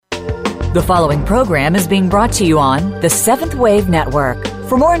The following program is being brought to you on the Seventh Wave Network.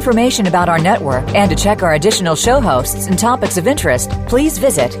 For more information about our network and to check our additional show hosts and topics of interest, please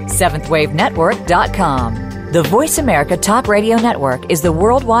visit seventhwavenetwork.com. The Voice America Talk Radio Network is the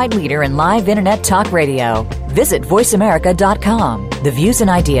worldwide leader in live Internet talk radio. Visit voiceamerica.com. The views and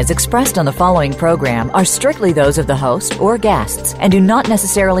ideas expressed on the following program are strictly those of the host or guests and do not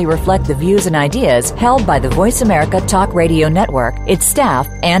necessarily reflect the views and ideas held by the Voice America Talk Radio Network, its staff,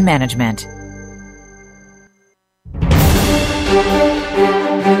 and management.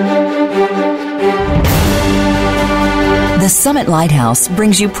 The Summit Lighthouse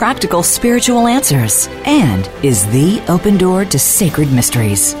brings you practical spiritual answers and is the open door to sacred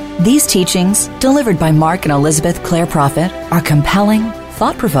mysteries. These teachings, delivered by Mark and Elizabeth Clare Prophet, are compelling,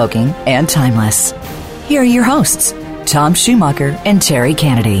 thought-provoking, and timeless. Here are your hosts, Tom Schumacher and Terry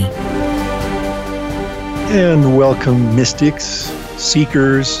Kennedy. And welcome, mystics,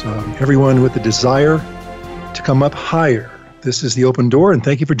 seekers, everyone with a desire to come up higher. This is the open door, and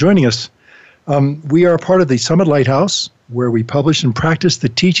thank you for joining us. We are part of the Summit Lighthouse, where we publish and practice the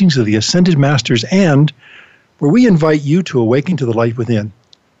teachings of the Ascended Masters and where we invite you to awaken to the light within.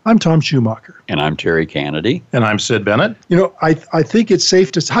 I'm Tom Schumacher. And I'm Terry Kennedy. And I'm Sid Bennett. You know, I think it's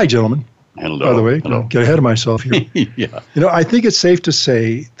safe to... Hi, gentlemen. Hello. By the way, Hello. Get ahead of myself here. Yeah. You know, I think it's safe to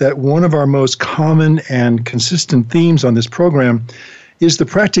say that one of our most common and consistent themes on this program is the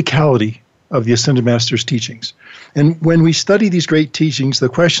practicality of the Ascended Masters' teachings. And when we study these great teachings, the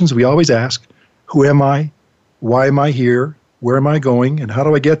questions we always ask, who am I? Why am I here? Where am I going? And how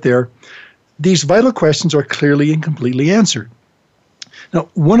do I get there? These vital questions are clearly and completely answered. Now,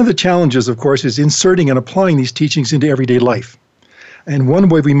 one of the challenges, of course, is inserting and applying these teachings into everyday life. And one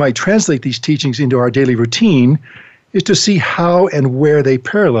way we might translate these teachings into our daily routine is to see how and where they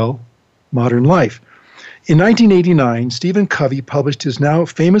parallel modern life. In 1989, Steven Covey published his now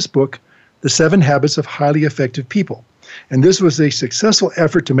famous book, The 7 Habits of Highly Effective People. And this was a successful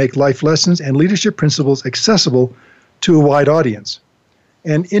effort to make life lessons and leadership principles accessible to a wide audience.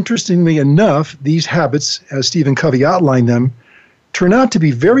 And interestingly enough, these habits, as Steven Covey outlined them, turn out to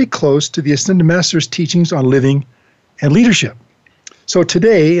be very close to the Ascended Masters' teachings on living and leadership. So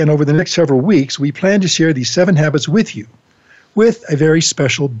today, and over the next several weeks, we plan to share these 7 habits with you, with a very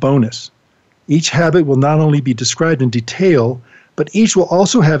special bonus. Each habit will not only be described in detail, but each will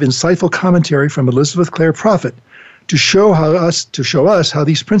also have insightful commentary from Elizabeth Clare Prophet to show us how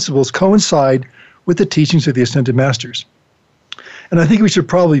these principles coincide with the teachings of the Ascended Masters. And I think we should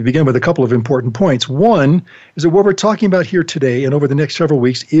probably begin with a couple of important points. One is that what we're talking about here today and over the next several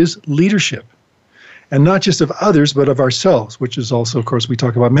weeks is leadership. And not just of others, but of ourselves, which is also, of course, we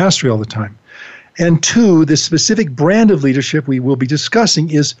talk about mastery all the time. And two, the specific brand of leadership we will be discussing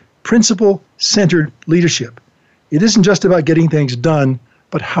is principle-centered leadership. It isn't just about getting things done,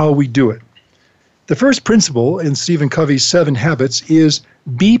 but how we do it. The first principle in Steven Covey's 7 Habits is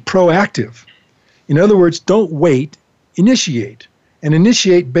be proactive. In other words, don't wait, initiate. And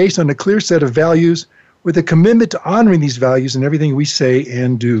initiate based on a clear set of values with a commitment to honoring these values in everything we say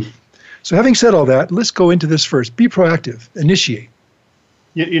and do. So having said all that, let's go into this first. Be proactive, initiate.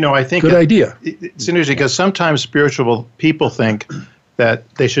 You know, I think Good idea. It's interesting because sometimes spiritual people think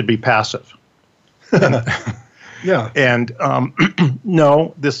that they should be passive. Yeah. And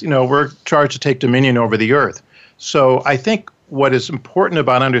no, we're charged to take dominion over the earth. So I think what is important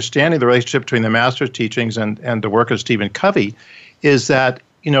about understanding the relationship between the Master's teachings and the work of Steven Covey is that,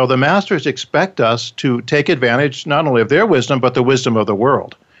 the Masters expect us to take advantage not only of their wisdom, but the wisdom of the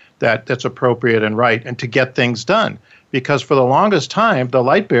world that's appropriate and right, and to get things done. Because for the longest time, the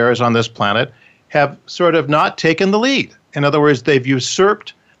light bearers on this planet have sort of not taken the lead. In other words, they've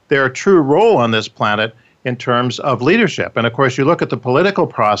usurped their true role on this planet in terms of leadership. And of course, you look at the political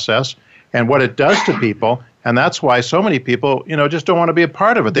process and what it does to people, and that's why so many people, just don't want to be a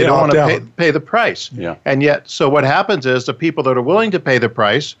part of it. They don't want to pay the price. Yeah. And yet, so what happens is the people that are willing to pay the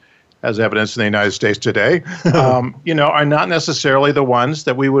price, as evidenced in the United States today, are not necessarily the ones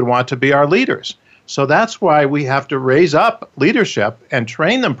that we would want to be our leaders. So that's why we have to raise up leadership and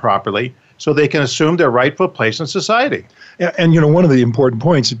train them properly so they can assume their rightful place in society. And one of the important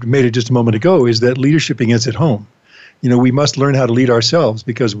points, made it just a moment ago, is that leadership begins at home. We must learn how to lead ourselves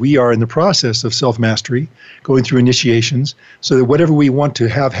because we are in the process of self-mastery, going through initiations, so that whatever we want to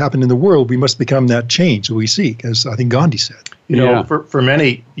have happen in the world, we must become that change that we seek, as I think Gandhi said. For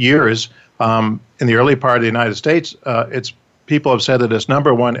many years, in the early part of the United States, people have said that its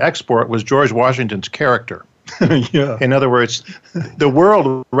number one export was George Washington's character. Yeah. In other words, the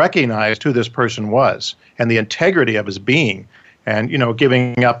world recognized who this person was and the integrity of his being. and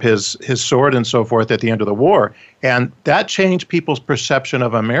giving up his sword and so forth at the end of the war. And that changed people's perception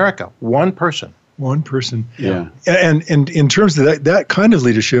of America. One person. One person. Yeah. And in terms of that kind of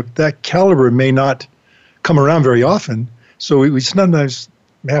leadership, that caliber may not come around very often. So we sometimes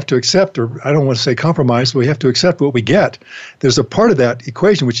have to accept, or I don't want to say compromise, but we have to accept what we get. There's a part of that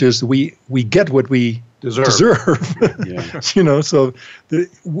equation, which is we get what we deserve. Yeah. So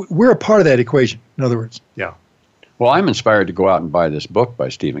we're a part of that equation, in other words. Yeah. Well, I'm inspired to go out and buy this book by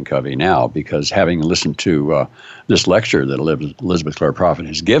Steven Covey now, because having listened to this lecture that Elizabeth Clare Prophet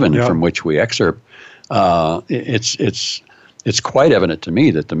has given, from which we excerpt, it's quite evident to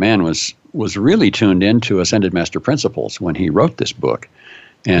me that the man was really tuned into Ascended Master principles when he wrote this book.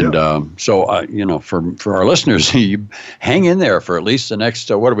 And for our listeners, you hang in there for at least the next,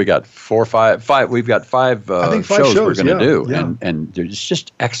 what do we got, 4 or 5? We've got five shows we're going to do. Yeah. And there's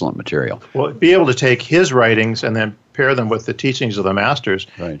just excellent material. Well, be able to take his writings and then pair them with the teachings of the masters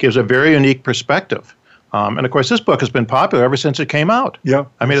gives a very unique perspective. And of course, this book has been popular ever since it came out. Yeah.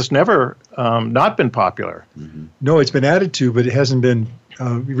 I mean, it's never not been popular. Mm-hmm. No, it's been added to, but it hasn't been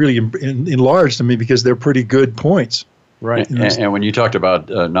really enlarged, because they're pretty good points. Right. And when you talked about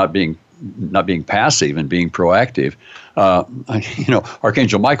not being passive and being proactive,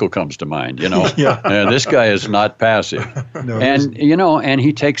 Archangel Michael comes to mind. This guy is not passive. No, and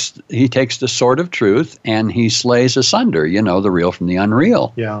he takes the sword of truth and he slays asunder, the real from the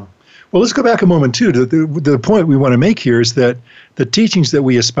unreal. Yeah. Well, let's go back a moment too. The point we want to make here is that the teachings that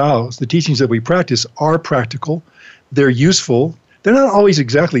we espouse, the teachings that we practice, are practical. They're useful. They're not always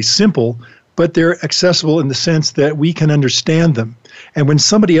exactly simple, but they're accessible in the sense that we can understand them. And when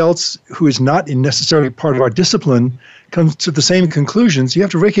somebody else who is not necessarily part of our discipline comes to the same conclusions, you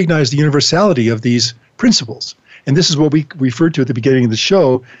have to recognize the universality of these principles. And this is what we referred to at the beginning of the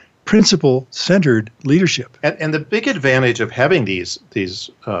show, principle-centered leadership. And the big advantage of having these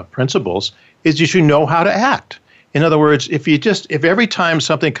principles is you should know how to act. In other words, if every time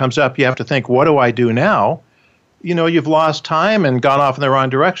something comes up, you have to think, what do I do now? You've lost time and gone off in the wrong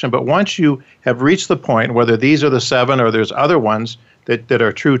direction. But once you have reached the point, whether these are the 7 or there's other ones that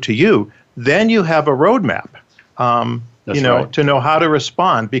are true to you, then you have a roadmap, to know how to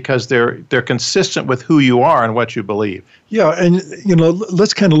respond, because they're consistent with who you are and what you believe. Yeah, and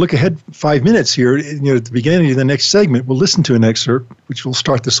let's kind of look ahead 5 minutes here. At the beginning of the next segment, we'll listen to an excerpt, which will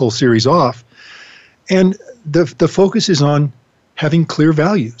start this whole series off. And the focus is on having clear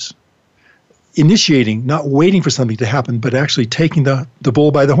values. Initiating, not waiting for something to happen, but actually taking the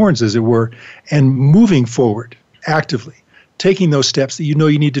bull by the horns, as it were, and moving forward actively, taking those steps that you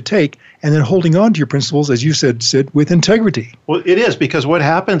need to take, and then holding on to your principles, as you said, Sid, with integrity. Well, it is, because what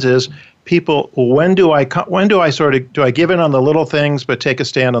happens is people, do I give in on the little things but take a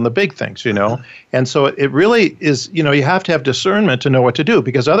stand on the big things, And so it really is, you have to have discernment to know what to do,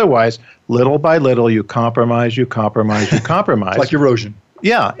 because otherwise, little by little, you compromise. It's like erosion.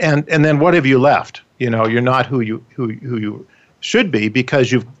 Yeah, and then what have you left? You're not who you should be,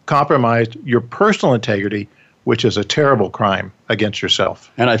 because you've compromised your personal integrity, which is a terrible crime against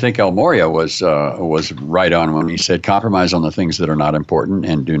yourself. And I think El Moria was right on when he said, compromise on the things that are not important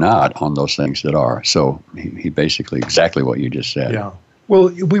and do not on those things that are. So he basically exactly what you just said. Yeah. Well,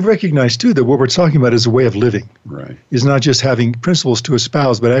 we recognize too that what we're talking about is a way of living. Right. Is not just having principles to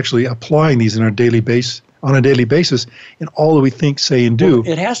espouse, but actually applying these on a daily basis in all that we think, say, and do. Well,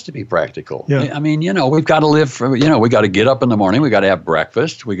 it has to be practical. Yeah. I mean, we've got to live we got to get up in the morning, we got to have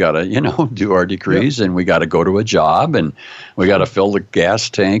breakfast, we got to, do our decrees, and we got to go to a job, and we got to fill the gas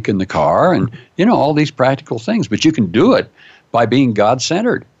tank in the car, and, all these practical things. But you can do it by being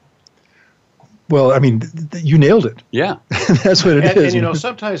God-centered. Well, I mean, you nailed it. Yeah. That's what it is. And,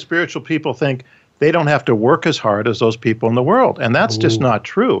 sometimes spiritual people think they don't have to work as hard as those people in the world. And that's just not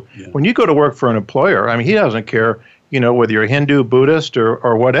true. Yeah. When you go to work for an employer, I mean, he doesn't care, whether you're Hindu, Buddhist,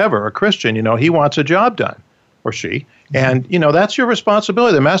 or whatever, or Christian, he wants a job done, or she. And, that's your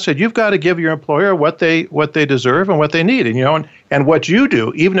responsibility. The master said, you've got to give your employer what they deserve and what they need. And what you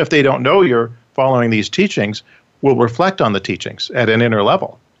do, even if they don't know you're following these teachings, will reflect on the teachings at an inner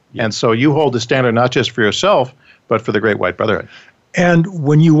level. Yeah. And so you hold the standard not just for yourself, but for the Great White Brotherhood. And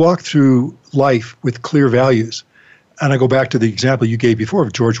when you walk through life with clear values, and I go back to the example you gave before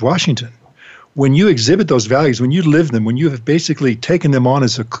of George Washington, when you exhibit those values, when you live them, when you have basically taken them on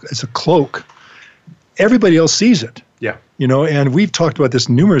as a cloak, everybody else sees it. Yeah. And we've talked about this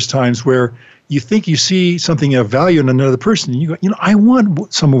numerous times where you think you see something of value in another person, and you go, I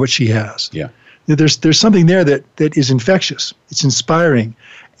want some of what she has. Yeah. There's something there that is infectious. It's inspiring.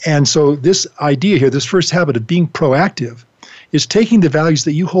 And so this idea here, this first habit of being proactive, is taking the values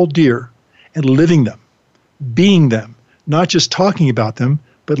that you hold dear and living them, being them, not just talking about them,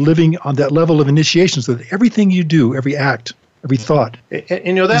 but living on that level of initiation so that everything you do, every act, every thought.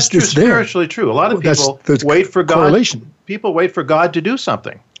 And that's true, spiritually true. A lot of people wait for God. People wait for God to do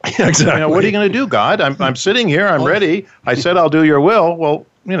something. Yeah, exactly. What are you going to do, God? I'm sitting here. I'm ready. I said I'll do your will. Well,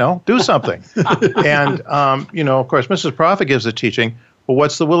 do something. And, of course, Mrs. Prophet gives the teaching, well,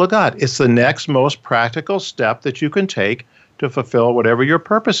 what's the will of God? It's the next most practical step that you can take to fulfill whatever your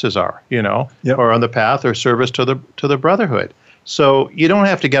purposes are, or on the path or service to the brotherhood. So you don't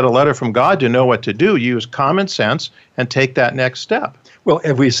have to get a letter from God to know what to do. You use common sense and take that next step. Well,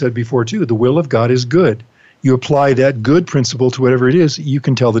 as we said before, too, the will of God is good. You apply that good principle to whatever it is, you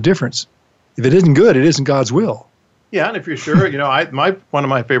can tell the difference. If it isn't good, it isn't God's will. Yeah, and if you're sure, one of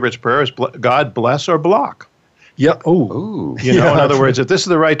my favorite prayers is God bless or block. Yeah. Oh. In other words, if this is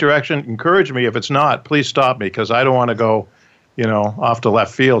the right direction, encourage me. If it's not, please stop me because I don't want to go, off to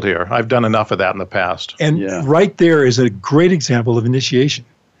left field here. I've done enough of that in the past. And right there is a great example of initiation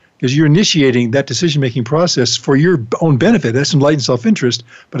because you're initiating that decision-making process for your own benefit. That's enlightened self-interest,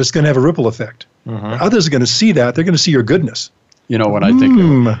 but it's going to have a ripple effect. Mm-hmm. Others are going to see that. They're going to see your goodness. When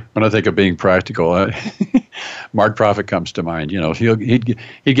I think of being practical, Mark Prophet comes to mind. He'd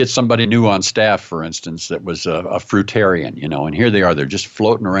get somebody new on staff, for instance, that was a fruitarian, and here they are, they're just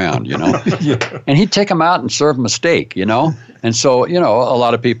floating around, Yeah. And he'd take them out and serve them a steak, and so, a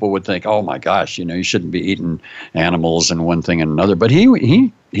lot of people would think, oh my gosh, you shouldn't be eating animals and one thing and another, but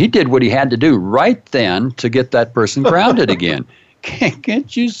he did what he had to do right then to get that person grounded again.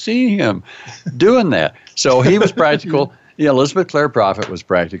 Can't you see him doing that? So he was practical. Elizabeth Clare Prophet was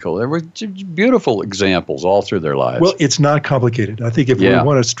practical. There were beautiful examples all through their lives. Well, it's not complicated. I think if we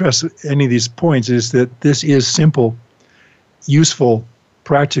want to stress any of these points is that this is simple, useful,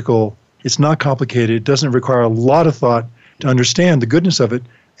 practical. It's not complicated. It doesn't require a lot of thought to understand the goodness of it.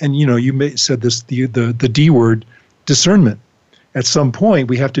 And, you said this, the D word, discernment. At some point,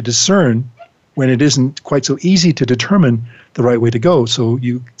 we have to discern when it isn't quite so easy to determine the right way to go. So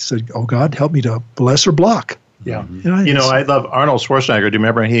you said, oh, God, help me to bless or block. Yeah. I love Arnold Schwarzenegger. Do you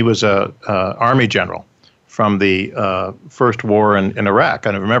remember he was a Army general from the first war in Iraq?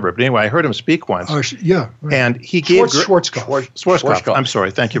 I don't remember it. But anyway, I heard him speak once. Yeah. Right. And he gave... Schwarzkopf. I'm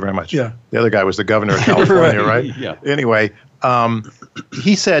sorry. Thank you very much. Yeah. The other guy was the governor of California, right? Yeah. Anyway,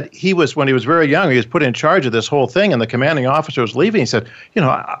 he said when he was very young, he was put in charge of this whole thing, and the commanding officer was leaving. He said,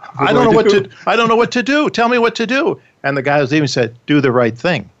 I don't know what to do. Tell me what to do. And the guy was leaving said, do the right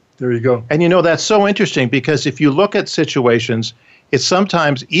thing. There you go. And that's so interesting because if you look at situations, it's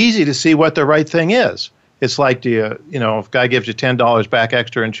sometimes easy to see what the right thing is. It's like, if a guy gives you $10 back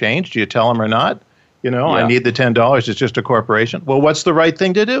extra in change, do you tell him or not? I need the $10. It's just a corporation. Well, what's the right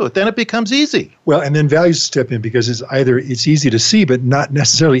thing to do? Then it becomes easy. Well, and then values step in because it's easy to see, but not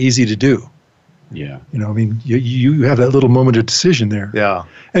necessarily easy to do. Yeah. You have that little moment of decision there. Yeah.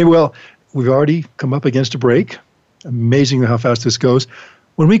 Anyway, we've already come up against a break. Amazing how fast this goes.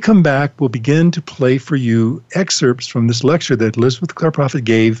 When we come back, we'll begin to play for you excerpts from this lecture that Elizabeth Clare Prophet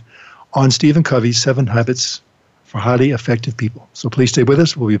gave on Steven Covey's 7 Habits for Highly Effective People. So please stay with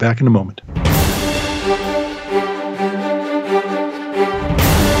us. We'll be back in a moment.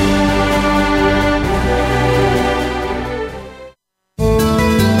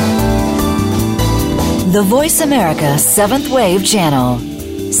 The Voice America 7th Wave Channel.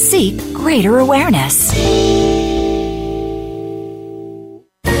 Seek greater awareness.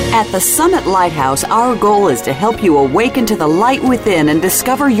 At the Summit Lighthouse, our goal is to help you awaken to the light within and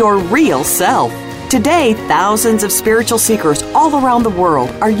discover your real self. Today, thousands of spiritual seekers all around the world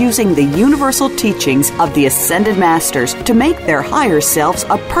are using the universal teachings of the Ascended Masters to make their higher selves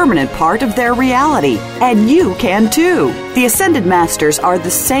a permanent part of their reality. And you can too. The Ascended Masters are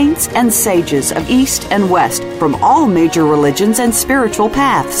the saints and sages of East and West from all major religions and spiritual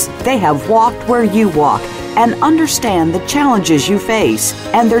paths. They have walked where you walk and understand the challenges you face,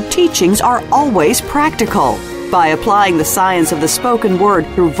 and their teachings are always practical. By applying the science of the spoken word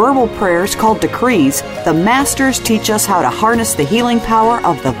through verbal prayers called decrees, the Masters teach us how to harness the healing power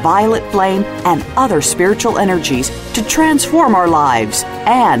of the violet flame and other spiritual energies to transform our lives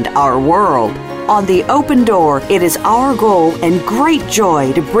and our world. On The Open Door, it is our goal and great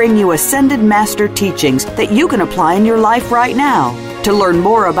joy to bring you Ascended Master teachings that you can apply in your life right now. To learn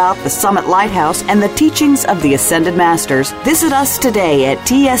more about the Summit Lighthouse and the teachings of the Ascended Masters, visit us today at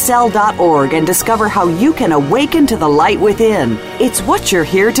tsl.org and discover how you can awaken to the light within. It's what you're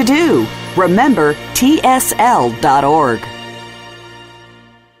here to do. Remember, tsl.org.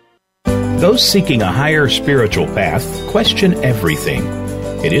 Those seeking a higher spiritual path question everything.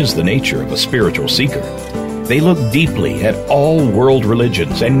 It is the nature of a spiritual seeker. They look deeply at all world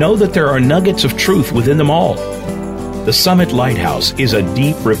religions and know that there are nuggets of truth within them all. The Summit Lighthouse is a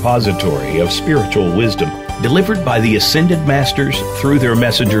deep repository of spiritual wisdom delivered by the Ascended Masters through their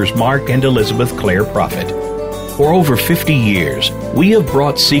messengers Mark and Elizabeth Clare Prophet. For over 50 years, we have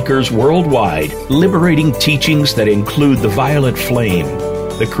brought seekers worldwide liberating teachings that include the violet flame,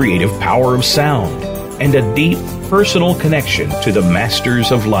 the creative power of sound, and a deep personal connection to the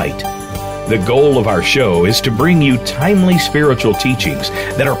Masters of Light. The goal of our show is to bring you timely spiritual teachings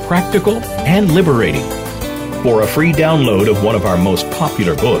that are practical and liberating. For a free download of one of our most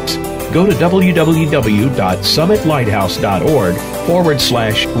popular books, go to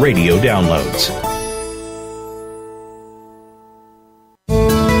www.summitlighthouse.org/radio downloads.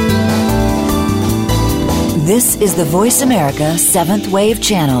 This is the Voice America 7th Wave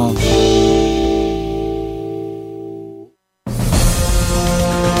Channel.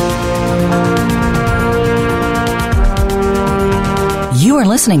 You are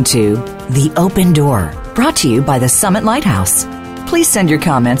listening to The Open Door, brought to you by the Summit Lighthouse. Please send your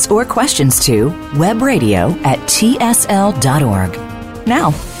comments or questions to webradio@tsl.org.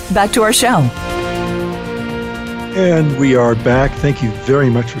 Now, back to our show. And we are back. Thank you very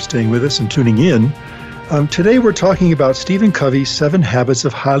much for staying with us and tuning in. Today we're talking about Steven Covey's 7 Habits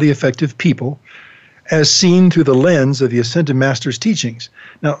of Highly Effective People as seen through the lens of the Ascended Master's teachings.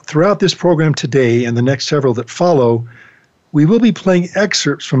 Now, throughout this program today and the next several that follow, we will be playing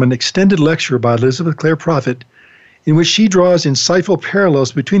excerpts from an extended lecture by Elizabeth Clare Prophet in which she draws insightful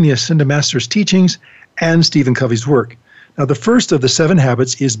parallels between the Ascended Master's teachings and Steven Covey's work. Now, the first of the 7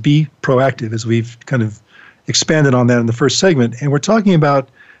 habits is be proactive, as we've kind of expanded on that in the first segment. And we're talking about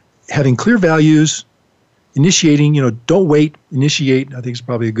having clear values, initiating, don't wait, initiate. I think it's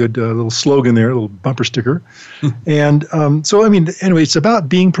probably a good little slogan there, a little bumper sticker. And anyway, it's about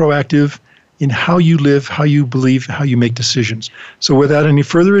being proactive in how you live, how you believe, how you make decisions. So without any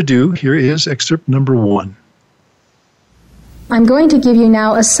further ado, here is excerpt number 1. I'm going to give you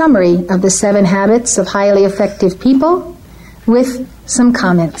now a summary of the 7 habits of highly effective people with some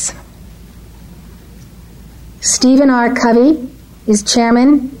comments. Stephen R. Covey is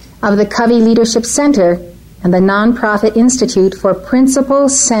chairman of the Covey Leadership Center and the Nonprofit Institute for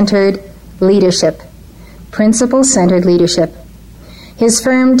Principle-Centered Leadership. Principle-Centered Leadership. His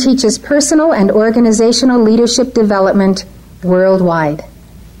firm teaches personal and organizational leadership development worldwide.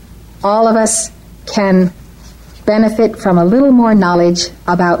 All of us can benefit from a little more knowledge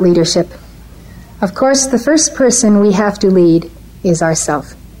about leadership. Of course, the first person we have to lead is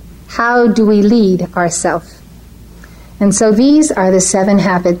ourselves. How do we lead ourselves? And so these are the 7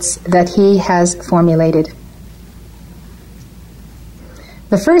 habits that he has formulated.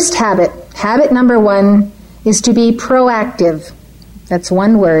 The first habit number 1, is to be proactive. That's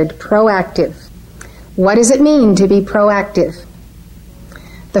one word, proactive. What does it mean to be proactive?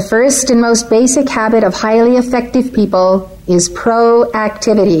 The first and most basic habit of highly effective people is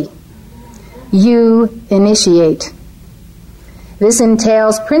proactivity. You initiate. This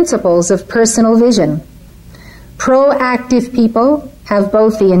entails principles of personal vision. Proactive people have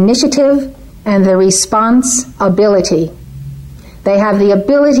both the initiative and the response ability. They have the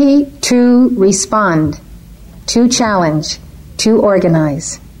ability to respond, to challenge, to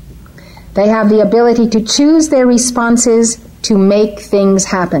organize. They have the ability to choose their responses to make things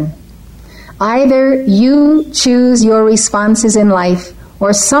happen. Either you choose your responses in life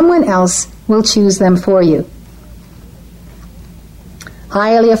or someone else will choose them for you.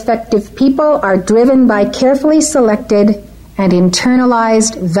 Highly effective people are driven by carefully selected and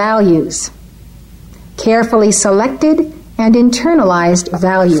internalized values. Carefully selected and internalized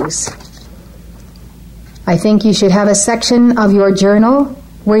values. I think you should have a section of your journal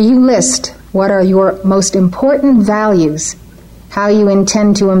where you list what are your most important values, how you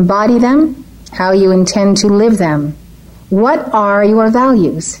intend to embody them, how you intend to live them. What are your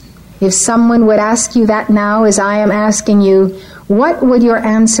values? If someone would ask you that now as I am asking you, what would your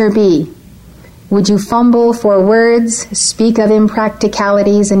answer be? Would you fumble for words, speak of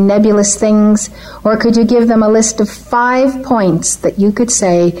impracticalities and nebulous things, or could you give them a list of 5 points that you could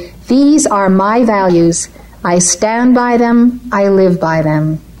say, these are my values, I stand by them, I live by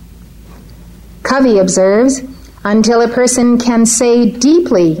them? Covey observes, until a person can say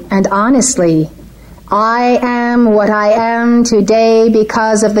deeply and honestly, I am what I am today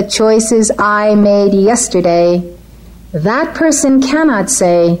because of the choices I made yesterday, that person cannot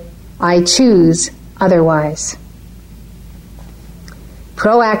say, I choose otherwise.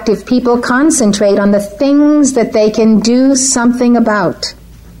 Proactive people concentrate on the things that they can do something about,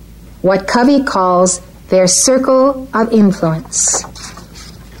 what Covey calls their circle of influence.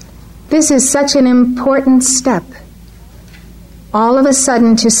 This is such an important step. All of a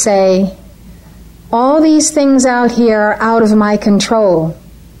sudden to say, All these things out here are out of my control,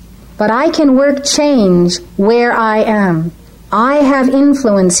 but I can work change where I am. I have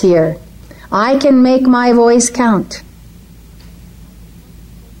influence here. I can make my voice count.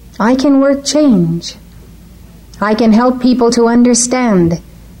 I can work change. I can help people to understand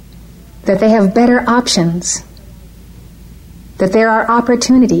that they have better options, that there are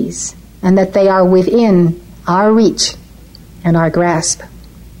opportunities, and that they are within our reach and our grasp.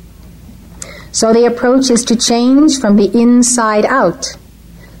 So the approach is to change from the inside out,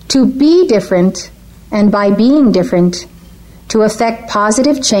 to be different, and by being different, to effect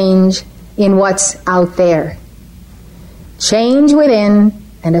positive change in what's out there. Change within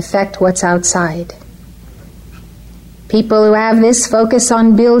and affect what's outside. People who have this focus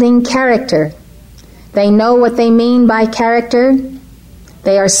on building character. They know what they mean by character.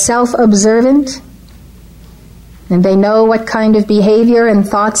 They are self-observant. And they know what kind of behavior and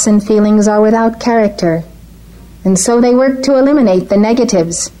thoughts and feelings are without character. And so they work to eliminate the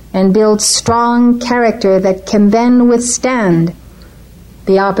negatives and build strong character that can then withstand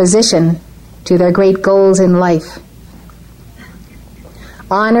the opposition to their great goals in life.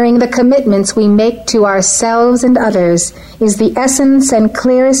 Honoring the commitments we make to ourselves and others is the essence and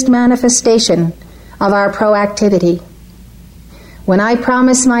clearest manifestation of our proactivity. When I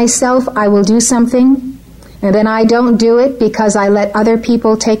promise myself I will do something, and then I don't do it because I let other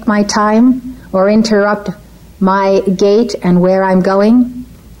people take my time or interrupt my gait and where I'm going,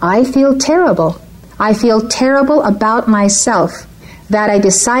 I feel terrible. I feel terrible about myself that I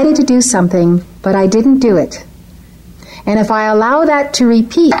decided to do something, but I didn't do it. And if I allow that to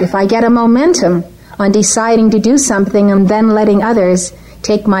repeat, if I get a momentum on deciding to do something and then letting others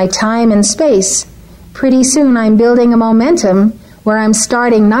take my time and space, pretty soon I'm building a momentum where I'm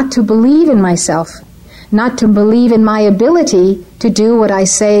starting not to believe in myself, not to believe in my ability to do what I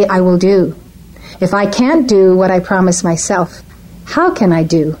say I will do. If I can't do what I promise myself, how can I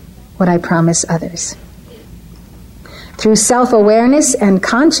do what I promise others? Through self-awareness and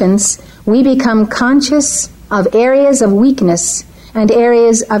conscience, we become conscious of areas of weakness and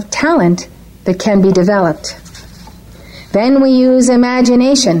areas of talent that can be developed. Then we use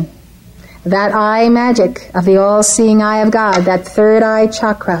imagination, that eye magic of the all-seeing eye of God, that third eye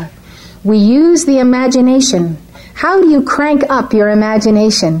chakra. We use the imagination. How do you crank up your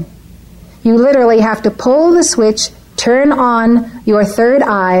imagination? You literally have to pull the switch, turn on your third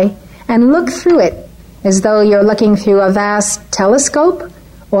eye, and look through it as though you're looking through a vast telescope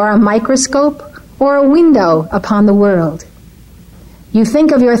or a microscope or a window upon the world. You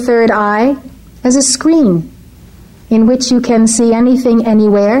think of your third eye as a screen in which you can see anything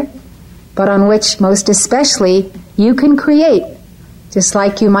anywhere, but on which most especially you can create, just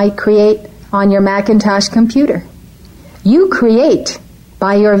like you might create on your Macintosh computer. You create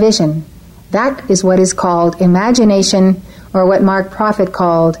by your vision. That is what is called imagination, or what Mark Prophet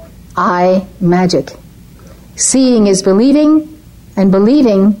called eye magic. Seeing is believing, and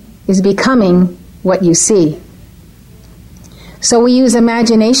believing is becoming what you see. So we use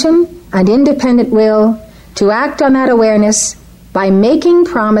imagination and independent will to act on that awareness by making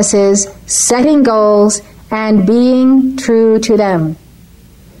promises, setting goals, and being true to them.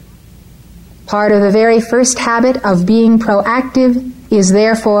 Part of the very first habit of being proactive is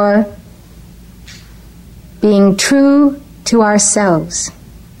therefore being true to ourselves,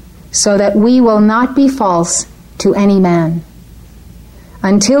 so that we will not be false to any man.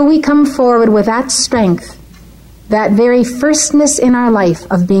 Until we come forward with that strength, that very firstness in our life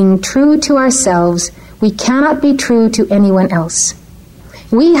of being true to ourselves, we cannot be true to anyone else.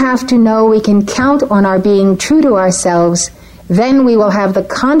 We have to know we can count on our being true to ourselves, then we will have the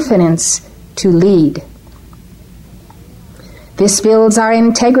confidence to lead. This builds our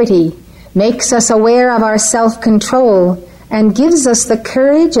integrity, makes us aware of our self-control, and gives us the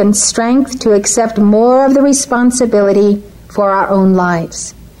courage and strength to accept more of the responsibility for our own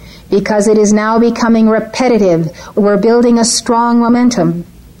lives. Because it is now becoming repetitive, we're building a strong momentum.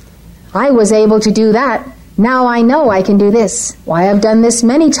 I was able to do that. Now I know I can do this. Why, I've done this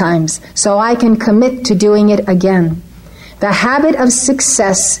many times, so I can commit to doing it again. The habit of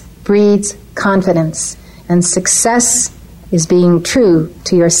success breeds confidence, and success is being true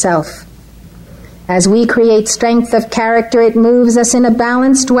to yourself. As we create strength of character, it moves us in a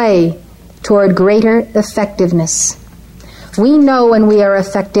balanced way toward greater effectiveness. We know when we are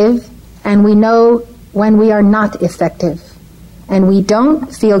effective, and we know when we are not effective. And we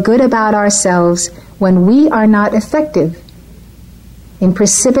don't feel good about ourselves when we are not effective in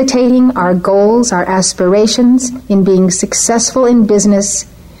precipitating our goals, our aspirations, in being successful in business,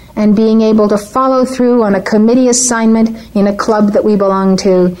 and being able to follow through on a committee assignment in a club that we belong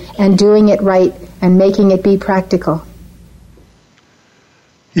to, and doing it right and making it be practical.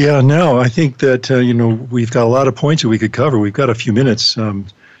 Yeah, no, I think that, we've got a lot of points that we could cover. We've got a few minutes.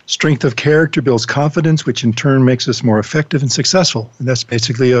 Strength of character builds confidence, which in turn makes us more effective and successful. And that's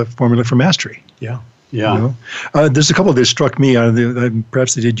basically a formula for mastery. Yeah. Yeah. There's a couple that struck me,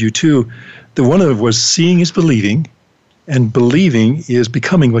 perhaps they did you too. The one of them was seeing is believing, and believing is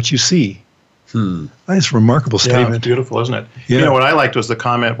becoming what you see. That's a remarkable statement. Yeah, it's beautiful, isn't it? Yeah. What I liked was the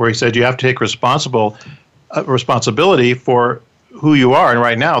comment where he said you have to take responsibility for who you are, and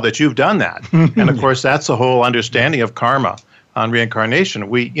right now that you've done that. And of course, that's the whole understanding of karma on reincarnation.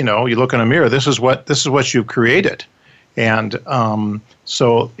 You look in a mirror. This is what you've created, and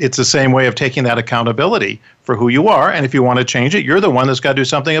so it's the same way of taking that accountability for who you are. And if you want to change it, you're the one that's got to do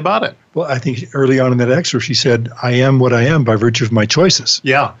something about it. Well, I think early on in that excerpt, she said, "I am what I am by virtue of my choices."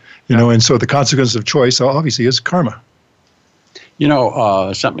 Yeah. And so the consequence of choice obviously is karma.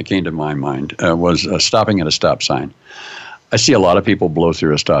 Something that came to my mind was stopping at a stop sign. I see a lot of people blow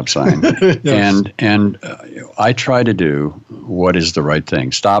through a stop sign, yes. and I try to do what is the right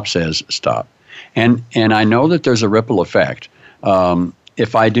thing. Stop says stop, and I know that there's a ripple effect.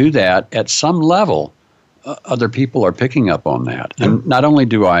 If I do that at some level, other people are picking up on that, and not only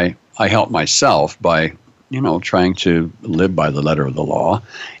do I help myself by trying to live by the letter of the law,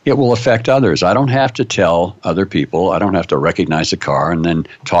 it will affect others. I don't have to tell other people. I don't have to recognize a car and then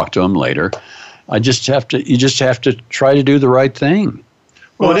talk to them later. You just have to try to do the right thing.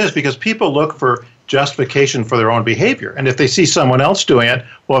 Well, it is, because people look for justification for their own behavior. And if they see someone else doing it,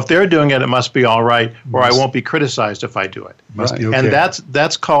 well, if they're doing it, it must be all right, or I won't be criticized if I do it. Must be okay. And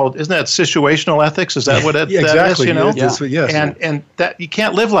that's called, isn't that situational ethics? Is that what that exactly. is? Yes. And that you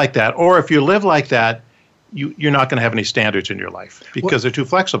can't live like that. Or if you live like that, you're not going to have any standards in your life because they're too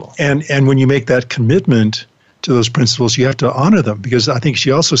flexible. And when you make that commitment to those principles, you have to honor them, because I think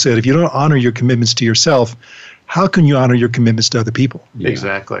she also said, if you don't honor your commitments to yourself, how can you honor your commitments to other people? Yeah.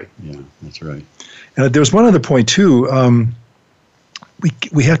 Exactly. Yeah, that's right. And there was one other point too.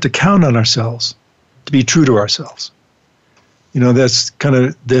 We have to count on ourselves to be true to ourselves. That's kind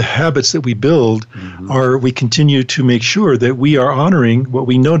of the habits that we build. Are we continue to make sure that we are honoring what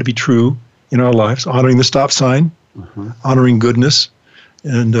we know to be true in our lives, honoring the stop sign, honoring goodness,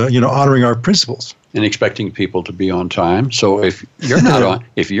 and honoring our principles. And expecting people to be on time. So if you're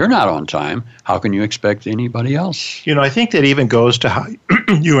not on time, how can you expect anybody else? I think that even goes to how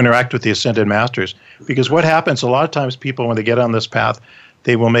you interact with the Ascended Masters. Because what happens, a lot of times people, when they get on this path,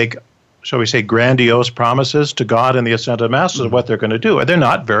 they will make, shall we say, grandiose promises to God and the Ascended Masters of what they're going to do. And they're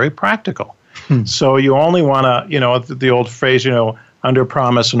not very practical. So you only want to, the old phrase, under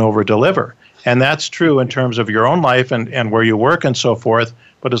promise and over deliver. And that's true in terms of your own life and where you work and so forth,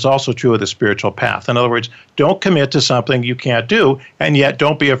 but it's also true of the spiritual path. In other words, don't commit to something you can't do, and yet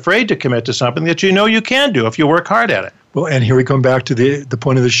don't be afraid to commit to something that you know you can do if you work hard at it. Well, and here we come back to the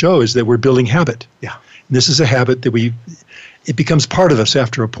point of the show, is that we're building habit. Yeah. And this is a habit that it becomes part of us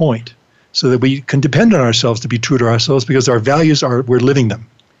after a point, so that we can depend on ourselves to be true to ourselves, because our values we're living them.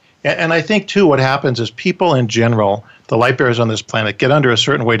 And I think, too, what happens is people in general, the light bearers on this planet, get under a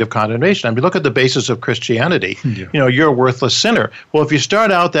certain weight of condemnation. I mean, look at the basis of Christianity. Yeah. You're a worthless sinner. Well, if you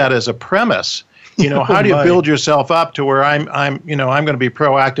start out that as a premise, how do you build yourself up to where I'm going to be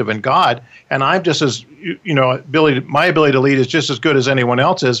proactive in God, and I'm just as, my ability to lead is just as good as anyone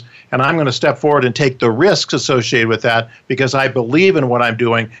else's, and I'm going to step forward and take the risks associated with that because I believe in what I'm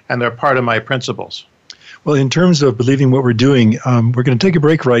doing and they're part of my principles. Well, in terms of believing what we're doing, we're going to take a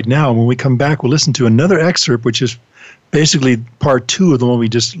break right now. When we come back, we'll listen to another excerpt, which is basically part 2 of the one we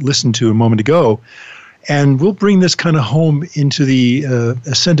just listened to a moment ago. And we'll bring this kind of home into the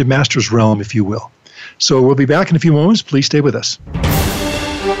Ascended Masters realm, if you will. So we'll be back in a few moments. Please stay with us.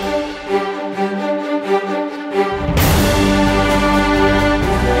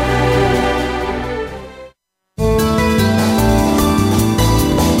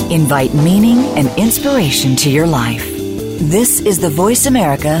 Invite meaning and inspiration to your life. This is the Voice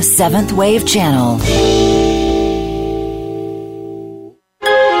America 7th Wave Channel.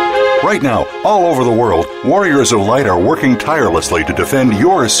 Right now, all over the world, warriors of light are working tirelessly to defend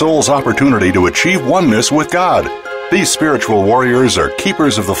your soul's opportunity to achieve oneness with God. These spiritual warriors are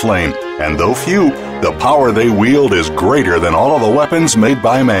keepers of the flame, and though few, the power they wield is greater than all of the weapons made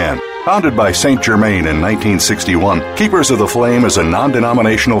by man. Founded by Saint Germain in 1961, Keepers of the Flame is a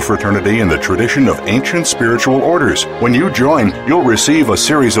non-denominational fraternity in the tradition of ancient spiritual orders. When you join, you'll receive a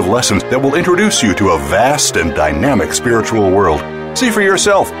series of lessons that will introduce you to a vast and dynamic spiritual world. See for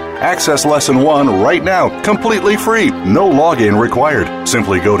yourself. Access Lesson 1 right now, completely free, no login required.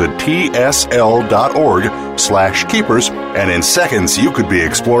 Simply go to tsl.org/keepers, and in seconds you could be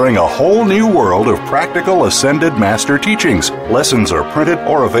exploring a whole new world of practical Ascended Master teachings. Lessons are printed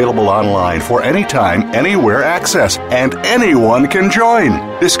or available online for anytime, anywhere access, and anyone can join.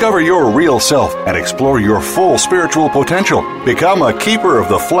 Discover your real self and explore your full spiritual potential. Become a keeper of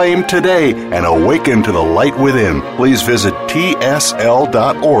the flame today and awaken to the light within. Please visit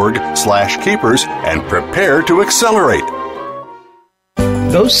tsl.org/keepers and prepare to accelerate.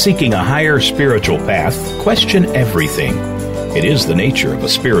 Those seeking a higher spiritual path question everything. It is the nature of a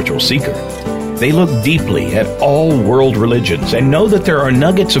spiritual seeker. They look deeply at all world religions and know that there are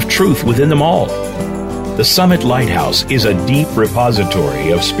nuggets of truth within them all. The Summit Lighthouse is a deep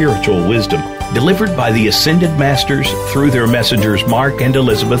repository of spiritual wisdom delivered by the Ascended Masters through their messengers Mark and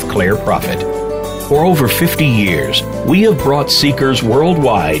Elizabeth Clare Prophet. For over 50 years, we have brought seekers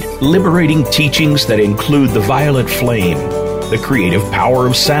worldwide liberating teachings that include the violet flame, the creative power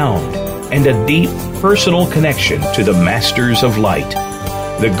of sound, and a deep personal connection to the Masters of Light.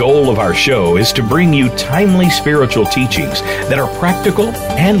 The goal of our show is to bring you timely spiritual teachings that are practical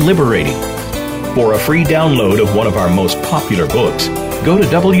and liberating. For a free download of one of our most popular books, go to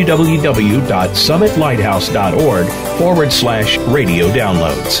www.summitlighthouse.org/radio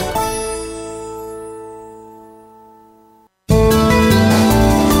downloads.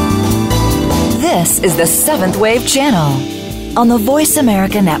 This is the Seventh Wave Channel on the Voice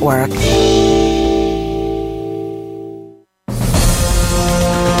America Network.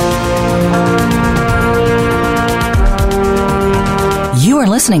 You are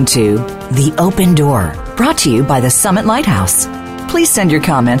listening to The Open Door, brought to you by the Summit Lighthouse. Please send your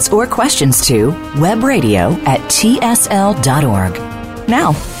comments or questions to webradio@tsl.org.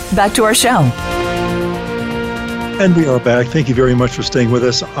 Now, back to our show. And we are back. Thank you very much for staying with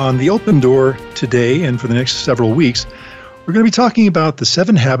us on The Open Door today and for the next several weeks. We're going to be talking about the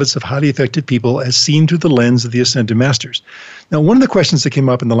 7 habits of highly effective people as seen through the lens of the Ascended Masters. Now, one of the questions that came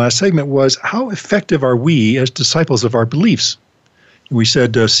up in the last segment was, how effective are we as disciples of our beliefs? We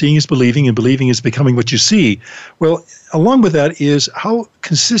said seeing is believing and believing is becoming what you see. Well, along with that is, how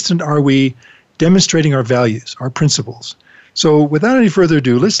consistent are we demonstrating our values, our principles? So without any further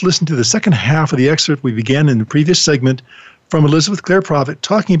ado, let's listen to the second half of the excerpt we began in the previous segment from Elizabeth Clare Prophet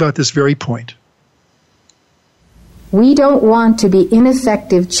talking about this very point. We don't want to be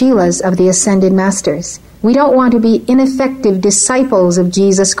ineffective chelas of the Ascended Masters. We don't want to be ineffective disciples of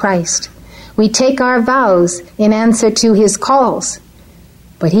Jesus Christ. We take our vows in answer to His calls,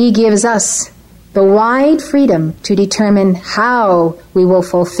 but He gives us the wide freedom to determine how we will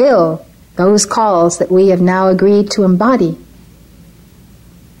fulfill those calls that we have now agreed to embody.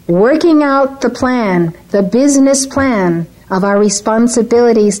 Working out the plan, the business plan of our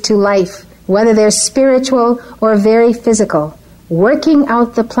responsibilities to life, whether they're spiritual or very physical, working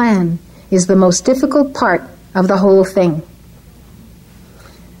out the plan is the most difficult part of the whole thing.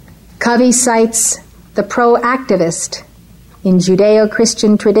 Covey cites the proactivist in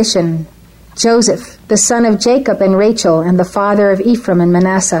Judeo-Christian tradition, Joseph, the son of Jacob and Rachel and the father of Ephraim and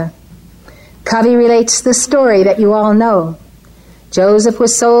Manasseh. Covey relates the story that you all know. Joseph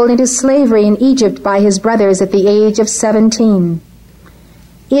was sold into slavery in Egypt by his brothers at the age of 17.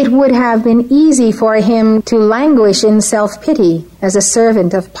 It would have been easy for him to languish in self-pity as a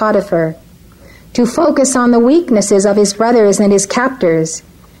servant of Potiphar, to focus on the weaknesses of his brothers and his captors,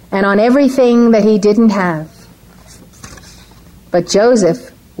 and on everything that he didn't have. But Joseph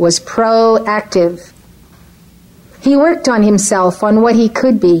was proactive. He worked on himself, on what he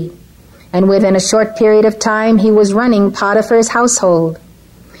could be, and within a short period of time he was running Potiphar's household.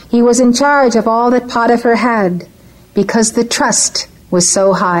 He was in charge of all that Potiphar had, because the trust was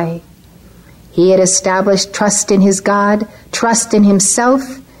so high. He had established trust in his God, trust in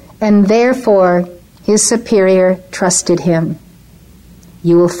himself, and therefore his superior trusted him.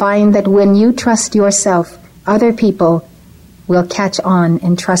 You will find that when you trust yourself, other people will catch on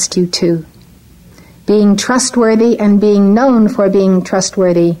and trust you too. Being trustworthy and being known for being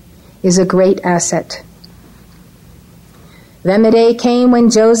trustworthy is a great asset. Then the day came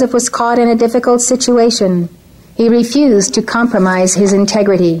when Joseph was caught in a difficult situation. He refused to compromise his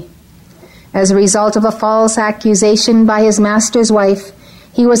integrity. As a result of a false accusation by his master's wife,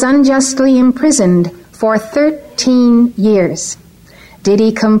 he was unjustly imprisoned for 13 years. Did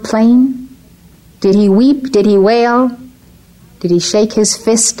he complain? Did he weep? Did he wail? Did he shake his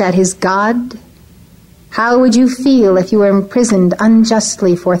fist at his God? How would you feel if you were imprisoned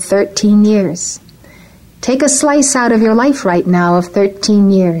unjustly for 13 years? Take a slice out of your life right now of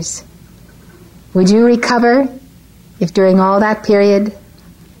 13 years. Would you recover if during all that period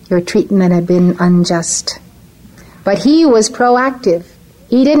your treatment had been unjust. But he was proactive.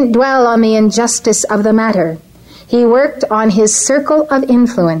 He didn't dwell on the injustice of the matter. He worked on his circle of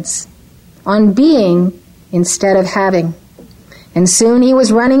influence, on being instead of having. And soon he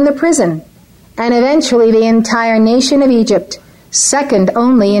was running the prison, and eventually the entire nation of Egypt, second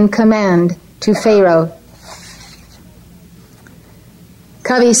only in command to Pharaoh.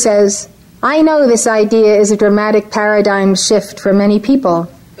 Covey says, I know this idea is a dramatic paradigm shift for many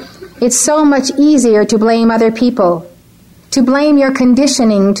people. It's so much easier to blame other people, to blame your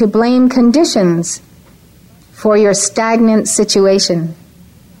conditioning, to blame conditions for your stagnant situation.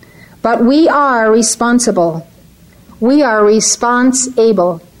 But we are responsible. We are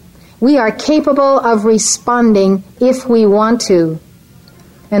response-able. We are capable of responding if we want to.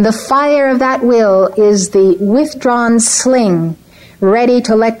 And the fire of that will is the withdrawn sling, ready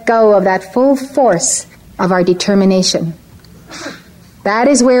to let go of that full force of our determination. That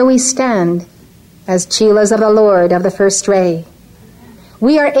is where we stand as Chelas of the Lord of the first ray.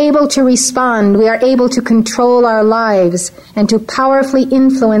 We are able to respond, we are able to control our lives and to powerfully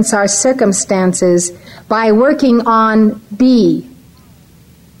influence our circumstances by working on be,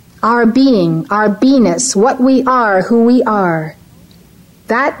 our being, our beiness, what we are, who we are.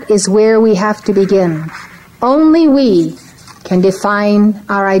 That is where we have to begin. Only we can define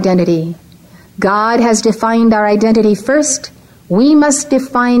our identity. God has defined our identity first. We must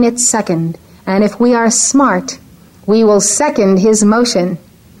define it second. And if we are smart, we will second his motion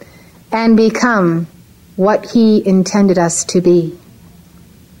and become what he intended us to be.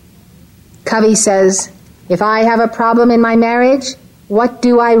 Covey says, if I have a problem in my marriage, what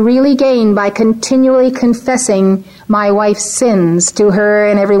do I really gain by continually confessing my wife's sins to her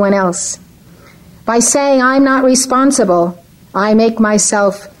and everyone else? By saying I'm not responsible, I make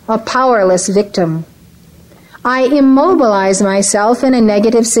myself a powerless victim. I immobilize myself in a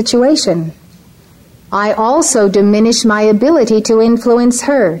negative situation. I also diminish my ability to influence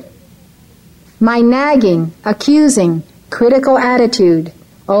her. My nagging, accusing, critical attitude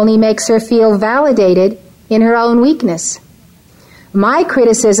only makes her feel validated in her own weakness. My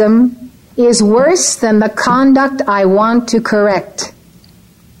criticism is worse than the conduct I want to correct.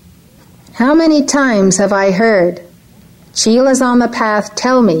 How many times have I heard Chelas on the path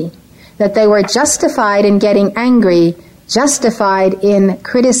tell me that they were justified in getting angry, justified in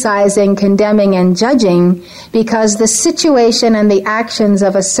criticizing, condemning, and judging because the situation and the actions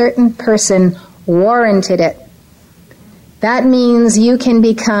of a certain person warranted it. That means you can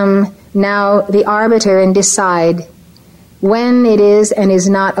become now the arbiter and decide when it is and is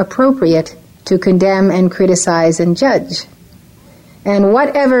not appropriate to condemn and criticize and judge. And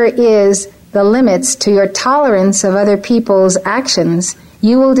whatever is the limits to your tolerance of other people's actions,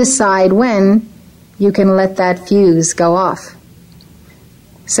 you will decide when you can let that fuse go off.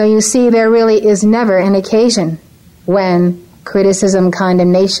 So you see, there really is never an occasion when criticism,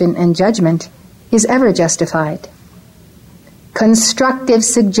 condemnation, and judgment is ever justified. Constructive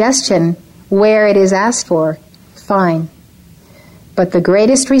suggestion, where it is asked for, fine. But the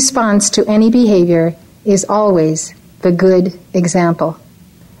greatest response to any behavior is always the good example,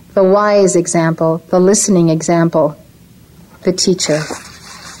 the wise example, the listening example, the teacher.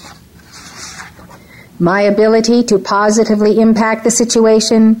 My ability to positively impact the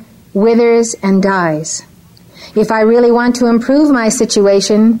situation withers and dies. If I really want to improve my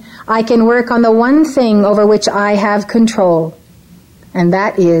situation, I can work on the one thing over which I have control, and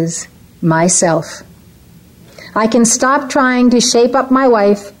that is myself. I can stop trying to shape up my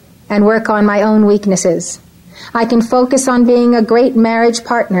wife and work on my own weaknesses. I can focus on being a great marriage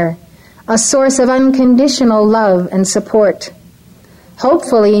partner, a source of unconditional love and support.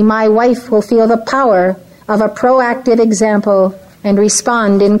 Hopefully, my wife will feel the power of a proactive example and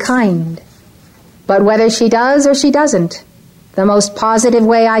respond in kind. But whether she does or she doesn't, the most positive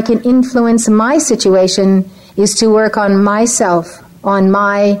way I can influence my situation is to work on myself, on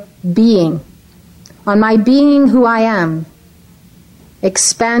my being who I am,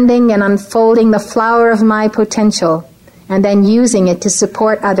 expanding and unfolding the flower of my potential, and then using it to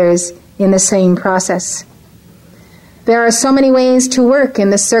support others in the same process. There are so many ways to work in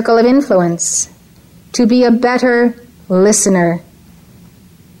the circle of influence, to be a better listener.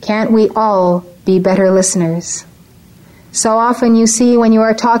 Can't we all be better listeners? So often you see when you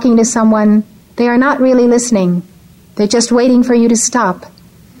are talking to someone, they are not really listening. They're just waiting for you to stop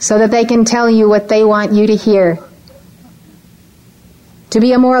so that they can tell you what they want you to hear. To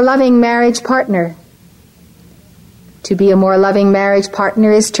be a more loving marriage partner. To be a more loving marriage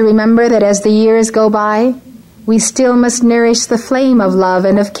partner is to remember that as the years go by, we still must nourish the flame of love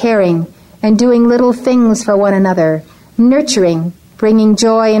and of caring and doing little things for one another, nurturing, bringing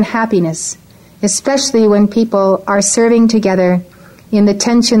joy and happiness, especially when people are serving together in the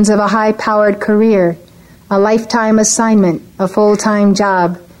tensions of a high-powered career, a lifetime assignment, a full-time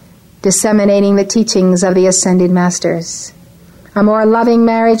job, disseminating the teachings of the Ascended Masters. A more loving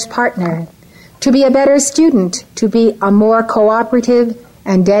marriage partner, to be a better student, to be a more cooperative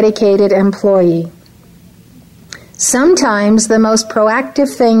and dedicated employee. Sometimes the most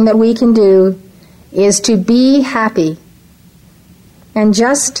proactive thing that we can do is to be happy and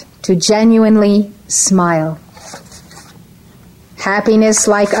just to genuinely smile. Happiness,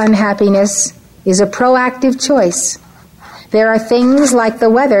 like unhappiness, is a proactive choice. There are things like the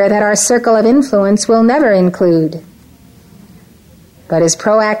weather that our circle of influence will never include. But as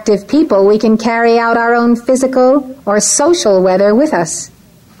proactive people, we can carry out our own physical or social weather with us.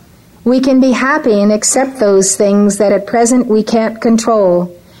 We can be happy and accept those things that at present we can't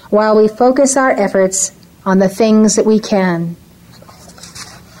control, while we focus our efforts on the things that we can.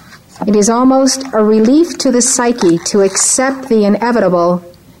 It is almost a relief to the psyche to accept the inevitable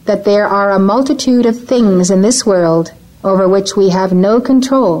that there are a multitude of things in this world over which we have no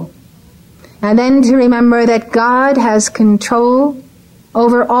control, and then to remember that God has control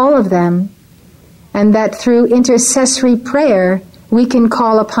over all of them, and that through intercessory prayer we can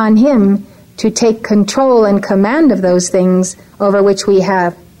call upon Him to take control and command of those things over which we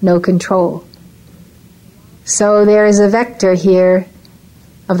have no control. So there is a vector here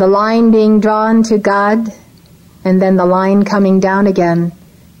of the line being drawn to God, and then the line coming down again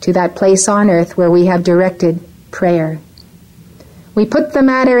to that place on earth where we have directed prayer. We put the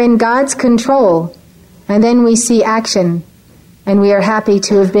matter in God's control, and then we see action, and we are happy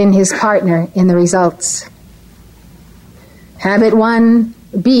to have been His partner in the results. Habit 1,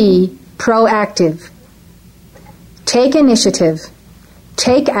 be proactive. Take initiative,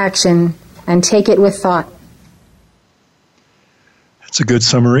 take action, and take it with thought. That's a good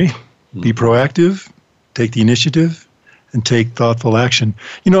summary. Be proactive, take the initiative, and take thoughtful action.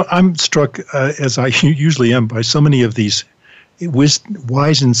 You know, I'm struck, as I usually am, by so many of these wise,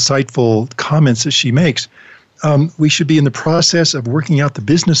 insightful comments that she makes. We should be in the process of working out the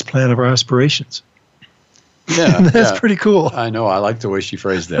business plan of our aspirations. Yeah, that's pretty cool. I know. I like the way she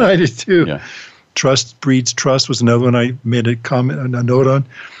phrased that. I did too. Yeah. Trust breeds trust was another one I made a note on.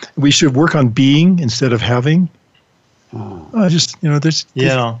 We should work on being instead of having. It's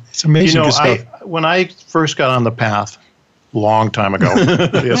amazing. When I first got on the path, long time ago,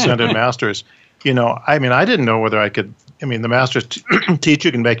 the Ascended Masters, I didn't know whether I could. The Masters teach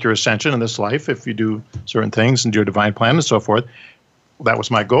you can make your ascension in this life if you do certain things and do your divine plan and so forth. That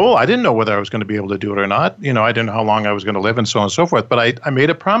was my goal. I didn't know whether I was going to be able to do it or not. I didn't know how long I was going to live and so on and so forth. But I made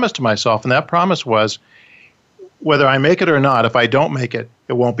a promise to myself, and that promise was, whether I make it or not, if I don't make it,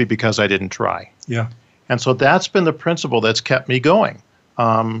 it won't be because I didn't try. Yeah. And so that's been the principle that's kept me going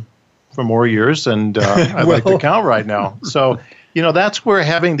for more years than I'd like to count right now. So, that's where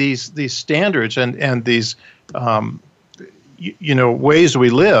having these standards and these, ways we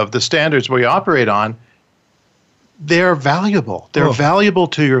live, the standards we operate on, they're valuable. They're valuable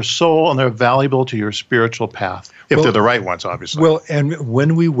to your soul, and they're valuable to your spiritual path, if they're the right ones, obviously. Well, and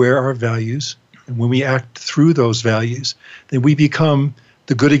when we wear our values, and when we act through those values, then we become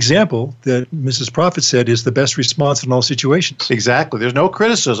the good example that Mrs. Prophet said is the best response in all situations. Exactly. There's no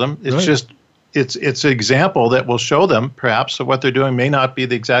criticism. It's just, it's an example that will show them, perhaps, that what they're doing may not be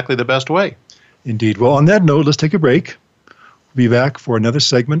exactly the best way. Indeed. Well, on that note, let's take a break. We'll be back for another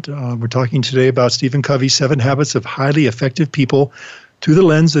segment. We're talking today about Steven Covey's 7 Habits of Highly Effective People through the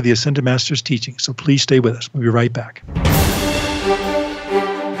lens of the Ascended Master's teaching. So please stay with us. We'll be right back.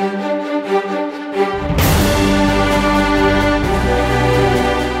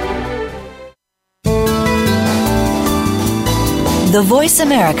 The Voice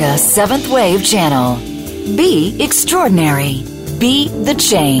America 7th Wave Channel. Be extraordinary. Be the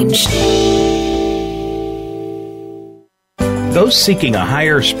change. Those seeking a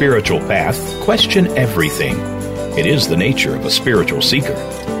higher spiritual path question everything. It is the nature of a spiritual seeker.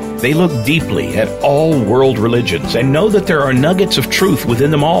 They look deeply at all world religions and know that there are nuggets of truth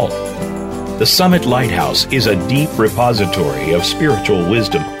within them all. The Summit Lighthouse is a deep repository of spiritual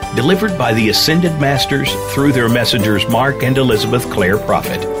wisdom delivered by the Ascended Masters through their messengers Mark and Elizabeth Clare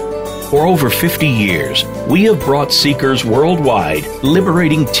Prophet. For over 50 years, we have brought seekers worldwide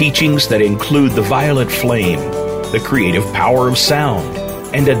liberating teachings that include the violet flame, the creative power of sound,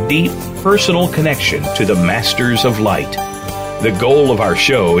 and a deep personal connection to the Masters of Light. The goal of our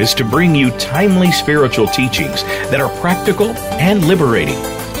show is to bring you timely spiritual teachings that are practical and liberating.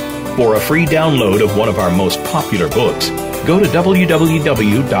 For a free download of one of our most popular books, go to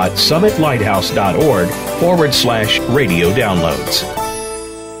www.summitlighthouse.org/radio downloads.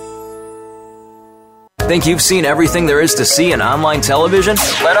 Think you've seen everything there is to see in online television?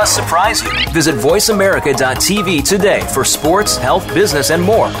 Let us surprise you. Visit voiceamerica.tv today for sports, health, business, and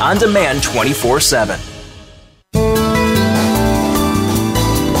more on demand 24/7.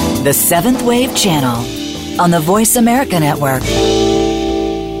 The Seventh Wave Channel on the Voice America Network.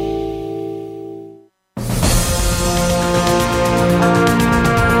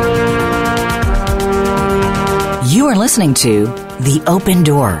 You are listening to The Open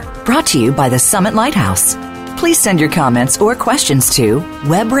Door, brought to you by the Summit Lighthouse. Please send your comments or questions to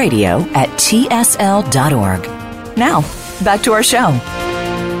webradio@tsl.org. Now, back to our show.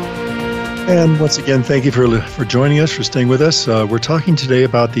 And once again, thank you for joining us, for staying with us. We're talking today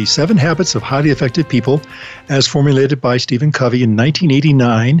about the 7 Habits of Highly Effective People as formulated by Steven Covey in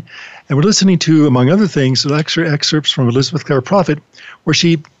 1989. And we're listening to, among other things, excerpts from Elizabeth Clare Prophet, where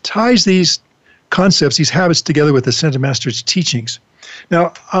she ties these concepts, these habits, together with the Ascended Master's teachings.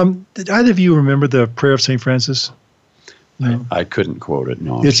 Now, did either of you remember the prayer of St. Francis? No. I couldn't quote it,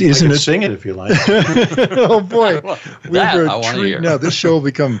 no. Isn't it? Sing it if you like. Oh, boy. That I want to hear. Now, this show will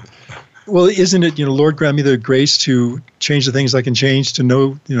become... Well, isn't it, Lord, grant me the grace to change the things I can change, to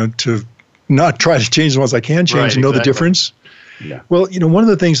know, to not try to change the ones I can change, right, and know exactly. the difference? Yeah. Well, one of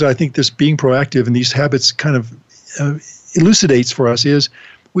the things that I think this being proactive and these habits kind of elucidates for us is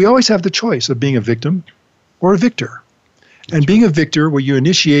we always have the choice of being a victim or a victor. And being a victor, where you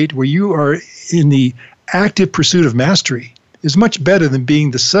initiate, where you are in the active pursuit of mastery, is much better than being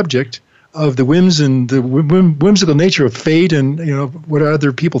the subject of the whims and the whimsical nature of fate and what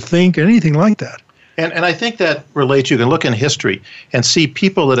other people think, anything like that. And I think that relates. You can look in history and see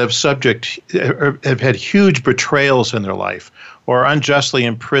people that have had huge betrayals in their life or unjustly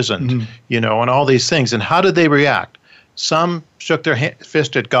imprisoned, and all these things. And how did they react? Some shook their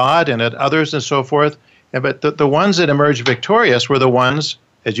fist at God and at others and so forth. But the ones that emerged victorious were the ones,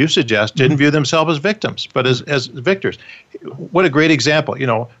 as you suggest, didn't view themselves as victims, but as victors. What a great example.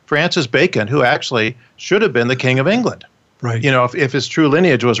 Francis Bacon, who actually should have been the King of England. Right. If his true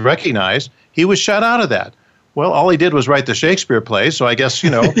lineage was recognized, he was shut out of that. Well, all he did was write the Shakespeare play, so I guess,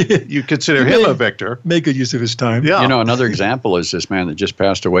 you consider him a victor. Make good use of his time. Yeah. Another example is this man that just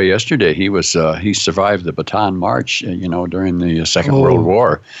passed away yesterday. He survived the Bataan March, during the Second World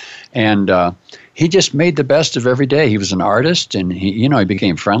War. And he just made the best of every day. He was an artist, and he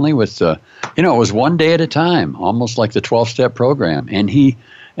became friendly with, it was one day at a time, almost like the 12-step program. And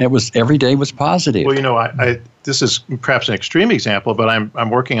every day was positive. Well, this is perhaps an extreme example, but I'm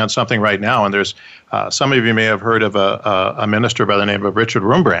working on something right now, and there's some of you may have heard of a minister by the name of Richard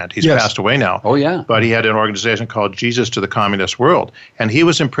Wurmbrand. He's passed away now. Oh, yeah. But he had an organization called Jesus to the Communist World, and he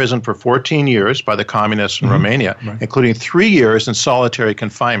was imprisoned for 14 years by the communists in Romania, including 3 years in solitary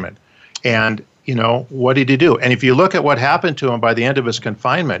confinement. And, what did he do? And if you look at what happened to him by the end of his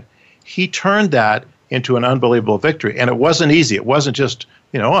confinement, he turned that into an unbelievable victory. And it wasn't easy. It wasn't just,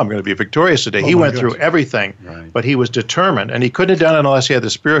 I'm going to be victorious today. He went through everything, but he was determined. And he couldn't have done it unless he had the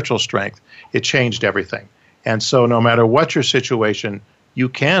spiritual strength. It changed everything. And so no matter what your situation, you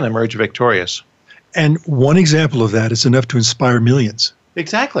can emerge victorious. And one example of that is enough to inspire millions.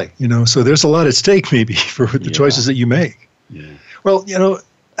 Exactly. So there's a lot at stake maybe for the choices that you make. Yeah. Well,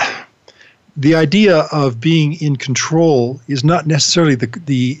 the idea of being in control is not necessarily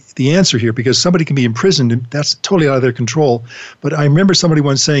the answer here, because somebody can be imprisoned and that's totally out of their control. But I remember somebody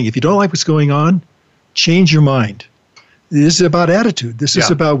once saying, if you don't like what's going on, change your mind. This is about attitude. This is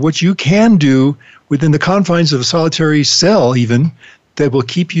about what you can do within the confines of a solitary cell even that will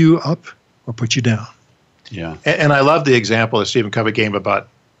keep you up or put you down. Yeah. And I love the example that Stephen Covey gave about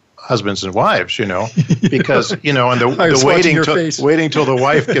husbands and wives, because, and the waiting till the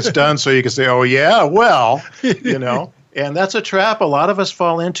wife gets done so you can say, oh, yeah, well, and that's a trap a lot of us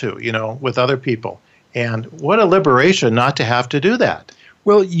fall into, with other people. And what a liberation not to have to do that.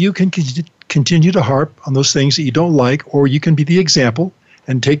 Well, you can continue to harp on those things that you don't like, or you can be the example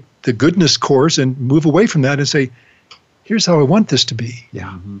and take the goodness course and move away from that and say, here's how I want this to be.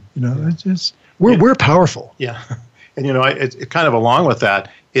 Yeah. We're powerful. Yeah. And, it kind of along with that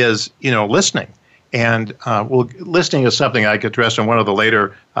is, listening. And listening is something I could address in one of the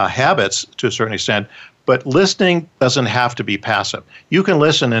later habits to a certain extent. But listening doesn't have to be passive. You can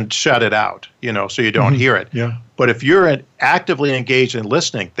listen and shut it out, so you don't hear it. Yeah. But if you're actively engaged in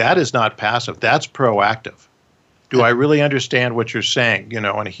listening, that is not passive. That's proactive. Do I really understand what you're saying,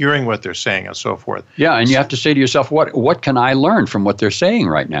 and hearing what they're saying and so forth? Yeah, and you have to say to yourself, what can I learn from what they're saying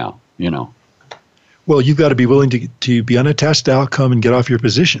right now, Well, you've got to be willing to be unattached to outcome and get off your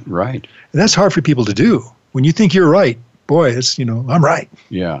position. Right. And that's hard for people to do. When you think you're right, boy, it's, I'm right.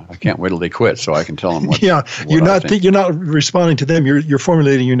 Yeah, I can't wait till they quit so I can tell them what. Yeah, what you're not responding to them. You're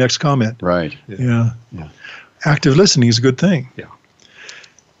formulating your next comment. Right. Yeah. Active listening is a good thing. Yeah.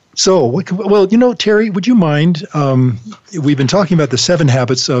 So, Terry, would you mind? We've been talking about the 7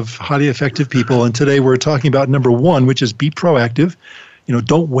 habits of highly effective people, and today we're talking about number 1, which is be proactive.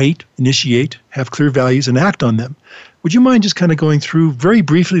 Don't wait, initiate, have clear values, and act on them. Would you mind just kind of going through very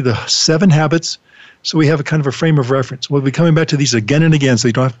briefly the 7 habits so we have a kind of a frame of reference? We'll be coming back to these again and again so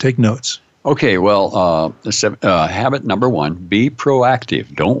you don't have to take notes. Okay, well, habit number 1, be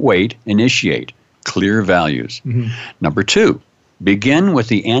proactive. Don't wait, initiate, clear values. Mm-hmm. Number 2, begin with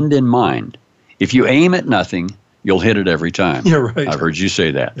the end in mind. If you aim at nothing, you'll hit it every time. Yeah, right. I've heard you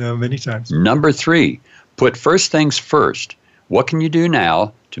say that. Yeah, many times. Number 3, put first things first. What can you do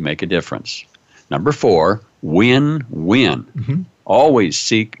now to make a difference? Number 4, win-win. Mm-hmm. Always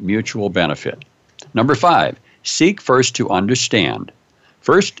seek mutual benefit. Number 5, seek first to understand.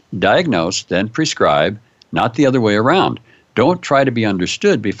 First, diagnose, then prescribe, not the other way around. Don't try to be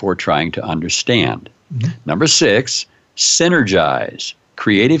understood before trying to understand. Mm-hmm. Number 6, synergize.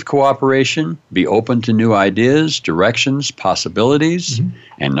 Creative cooperation, be open to new ideas, directions, possibilities. Mm-hmm.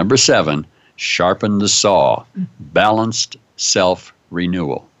 And number 7, sharpen the saw. Balanced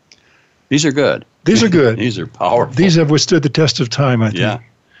self-renewal. These are good. These are good. These are powerful. These have withstood the test of time, I think. Yeah.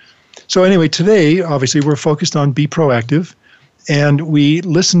 So anyway, today, obviously, we're focused on be proactive. And we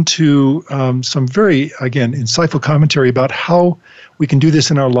listened to some very, again, insightful commentary about how we can do this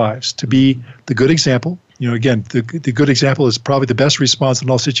in our lives, to be the good example. Again, the good example is probably the best response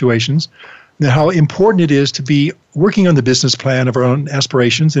in all situations. And how important it is to be working on the business plan of our own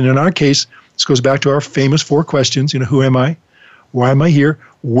aspirations. And in our case, this goes back to our famous 4 questions. Who am I? Why am I here?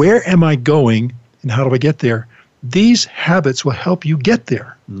 Where am I going? And how do I get there? These habits will help you get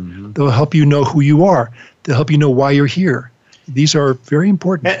there. Mm-hmm. They'll help you know who you are. They'll help you know why you're here. These are very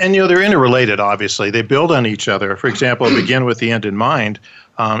important. And they're interrelated, obviously. They build on each other. For example, begin with the end in mind.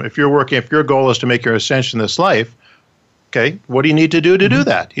 If your goal is to make your ascension this life, okay, what do you need to do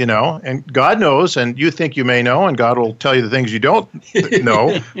that? And God knows, and you think you may know, and God will tell you the things you don't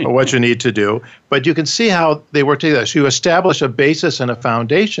know or what you need to do. But you can see how they work together. So you establish a basis and a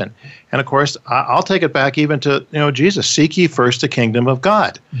foundation. And of course, I'll take it back even to Jesus. Seek ye first the kingdom of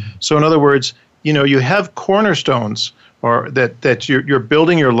God. Mm-hmm. So in other words, you have cornerstones or that you're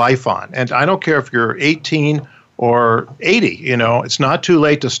building your life on. And I don't care if you're 18 or 80, it's not too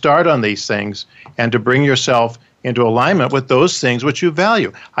late to start on these things and to bring yourself into alignment with those things which you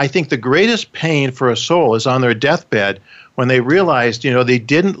value. I think the greatest pain for a soul is on their deathbed when they realized, they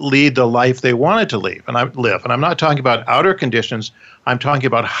didn't lead the life they wanted to live. And I'm not talking about outer conditions. I'm talking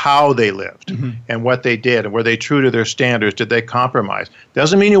about how they lived mm-hmm. and what they did. And were they true to their standards? Did they compromise?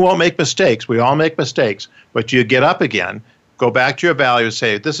 Doesn't mean you won't make mistakes. We all make mistakes. But you get up again, go back to your values,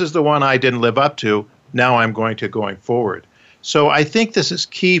 say, this is the one I didn't live up to. Now I'm going forward. So I think this is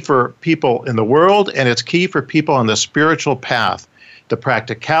key for people in the world, and it's key for people on the spiritual path, the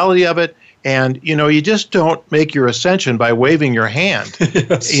practicality of it. And, you just don't make your ascension by waving your hand.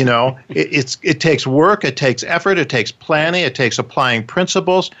 Yes. It takes work, it takes effort, it takes planning, it takes applying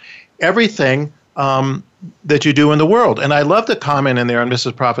principles, everything that you do in the world. And I love the comment in there in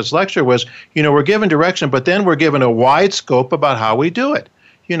Mrs. Prophet's lecture was, we're given direction, but then we're given a wide scope about how we do it.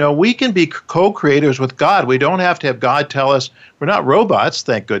 We can be co-creators with God. We don't have to have God tell us. We're not robots,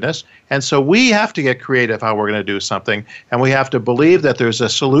 thank goodness. And so we have to get creative how we're going to do something. And we have to believe that there's a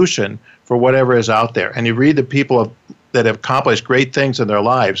solution for whatever is out there. And you read the people that have accomplished great things in their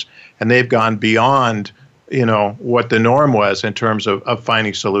lives, and they've gone beyond, what the norm was in terms of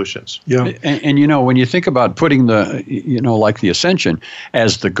finding solutions. Yeah. And when you think about putting the, like the ascension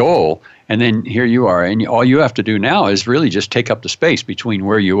as the goal, and then here you are, and all you have to do now is really just take up the space between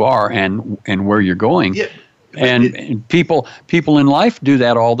where you are and where you're going. Yeah, and people in life do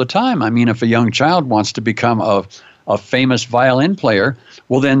that all the time. I mean, if a young child wants to become a famous violin player,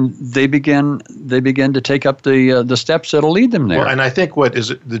 well, then they begin to take up the steps that'll lead them there. Well, and I think what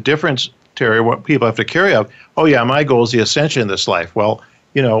is the difference, Terry, what people have to carry out, my goal is the ascension in this life. Well,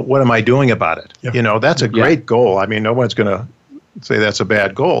 what am I doing about it? Yeah. That's a great goal. I mean, no one's going to say that's a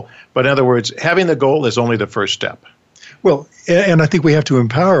bad goal. But in other words, having the goal is only the first step. Well, and I think we have to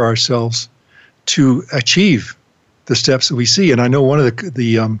empower ourselves to achieve the steps that we see. And I know one of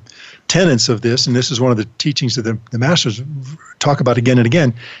the tenets of this, and this is one of the teachings that the masters talk about again and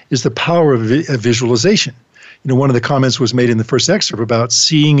again, is the power of visualization. One of the comments was made in the first excerpt about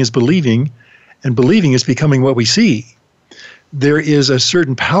seeing is believing, and believing is becoming what we see. There is a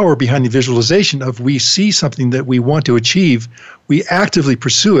certain power behind the visualization of we see something that we want to achieve, we actively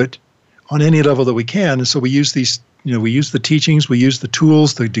pursue it on any level that we can. And so we use these we use the teachings, we use the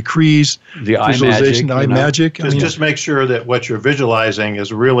tools, the decrees, the visualization, eye magic. Just make sure that what you're visualizing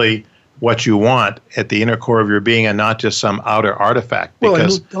is really what you want at the inner core of your being and not just some outer artifact,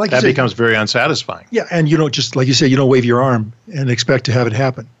 because that becomes very unsatisfying. Yeah, and you don't just, like you said, you don't wave your arm and expect to have it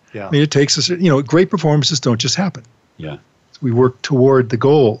happen. Yeah. I mean, it takes us, great performances don't just happen. Yeah. We work toward the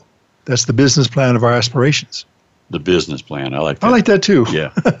goal. That's the business plan of our aspirations. The business plan. I like that. I like that too.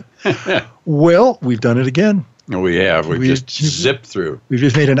 Yeah. Well, we've done it again. We have. We've just zipped through. We've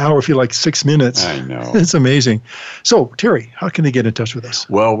just made an hour feel like 6 minutes. I know. It's amazing. So, Terry, how can they get in touch with us?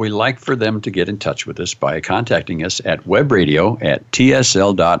 Well, we like for them to get in touch with us by contacting us at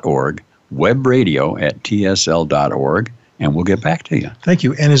webradio@tsl.org, webradio@tsl.org, and we'll get back to you. Thank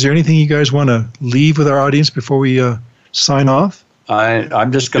you. And is there anything you guys want to leave with our audience before we sign off?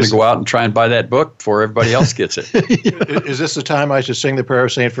 I'm just going to go out and try and buy that book before everybody else gets it. Is this the time I should sing the prayer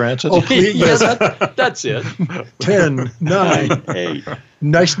of St. Francis? Oh, please. Yes, that's it. 10, 9, 8.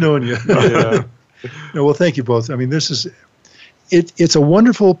 Nice knowing you. Yeah. No, well, thank you both. I mean, it's a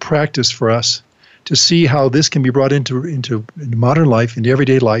wonderful practice for us to see how this can be brought into modern life, into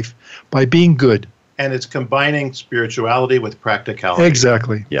everyday life, by being good. And it's combining spirituality with practicality.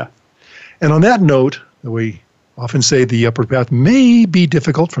 Exactly. Yeah. And on that note, we often say the upward path may be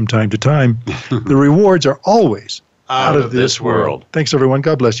difficult from time to time. The rewards are always out of this world. Thanks, everyone.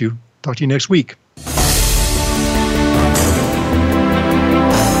 God bless you. Talk to you next week.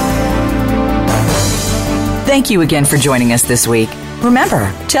 Thank you again for joining us this week.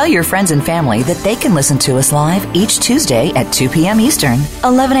 Remember, tell your friends and family that they can listen to us live each Tuesday at 2 p.m. Eastern,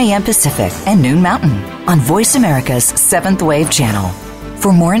 11 a.m. Pacific, and noon Mountain on Voice America's Seventh Wave channel.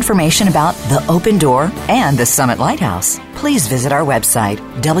 For more information about The Open Door and the Summit Lighthouse, please visit our website,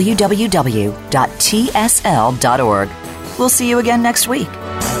 www.tsl.org. We'll see you again next week.